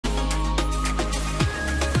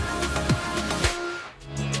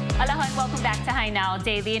back to High Now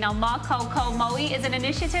Daily. Now, Mākaukau Maui is an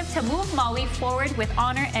initiative to move Maui forward with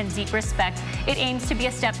honor and deep respect. It aims to be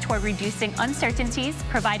a step toward reducing uncertainties,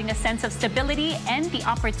 providing a sense of stability and the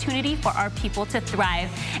opportunity for our people to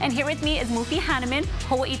thrive. And here with me is Mufi Hannemann,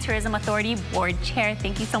 Hawai Tourism Authority Board Chair.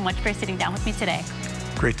 Thank you so much for sitting down with me today.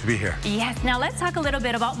 Great to be here. Yes, now let's talk a little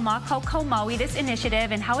bit about Mākaukau Maui, this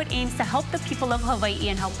initiative, and how it aims to help the people of Hawaii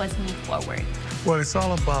and help us move forward. Well, it's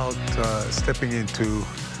all about stepping into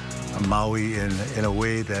Maui in a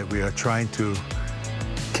way that we are trying to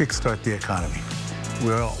kickstart the economy.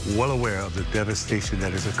 We're well aware of the devastation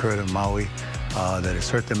that has occurred in Maui, that has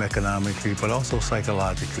hurt them economically, but also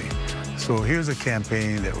psychologically. So here's a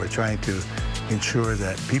campaign that we're trying to ensure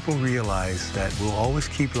that people realize that we'll always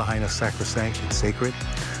keep Lahaina sacrosanct and sacred,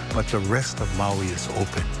 but the rest of Maui is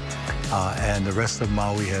open. And the rest of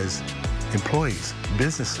Maui has employees,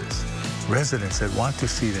 businesses, residents that want to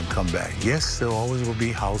see them come back. Yes, there always will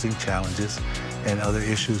be housing challenges and other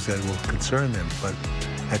issues that will concern them, but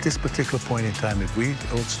at this particular point in time, if we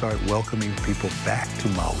don't start welcoming people back to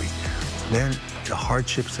Maui, then the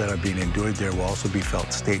hardships that are being endured there will also be felt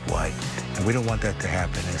statewide. And we don't want that to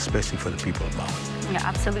happen, especially for the people of Maui. Yeah,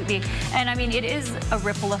 absolutely. And I mean, it is a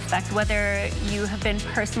ripple effect, whether you have been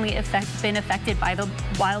personally affected by the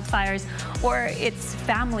wildfires or it's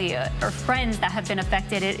family or friends that have been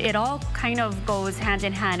affected. It all kind of goes hand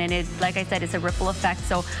in hand, and like I said, it's a ripple effect.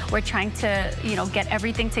 So we're trying to, get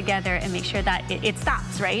everything together and make sure that it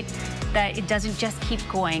stops, right? That it doesn't just keep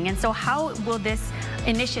going. And so how will this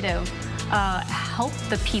initiative help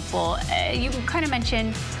the people? You kind of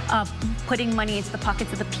mentioned putting money into the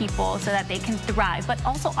pockets of the people so that they can thrive, but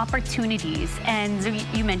also opportunities. And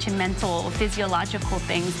you mentioned mental, physiological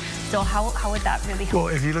things. So how would that really help?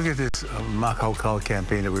 Well, if you look at this Mākaukau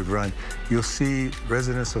campaign that we've run, you'll see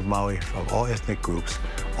residents of Maui of all ethnic groups,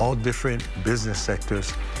 all different business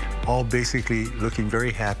sectors, all basically looking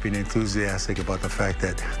very happy and enthusiastic about the fact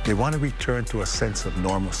that they want to return to a sense of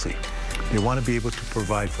normalcy. They want to be able to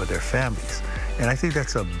provide for their families. And I think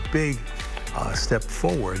that's a big step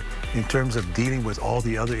forward in terms of dealing with all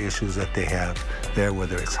the other issues that they have there,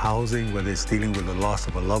 whether it's housing, whether it's dealing with the loss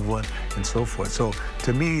of a loved one, and so forth. So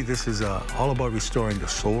to me, this is all about restoring the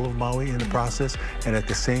soul of Maui in the process, and at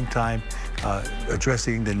the same time,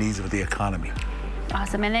 addressing the needs of the economy.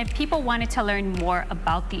 Awesome. And if people wanted to learn more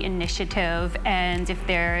about the initiative, and if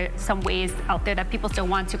there are some ways out there that people still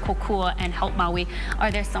want to kokua and help Maui, are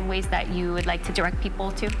there some ways that you would like to direct people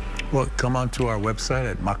to? Well, come on to our website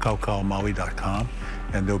at mākaukaumaui.com,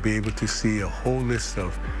 and they'll be able to see a whole list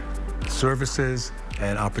of services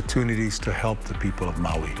and opportunities to help the people of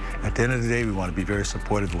Maui. At the end of the day, we want to be very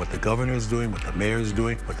supportive of what the governor is doing, what the mayor is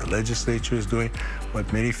doing, what the legislature is doing,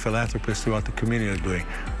 what many philanthropists throughout the community are doing.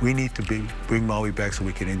 We need to bring Maui back so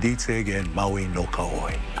we can indeed say again, Maui no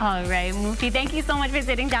Kauai. All right, Mufi, thank you so much for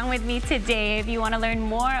sitting down with me today. If you want to learn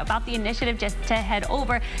more about the initiative, just to head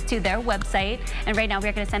over to their website. And right now,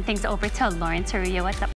 we're going to send things over to Lauren Taruya. What's up?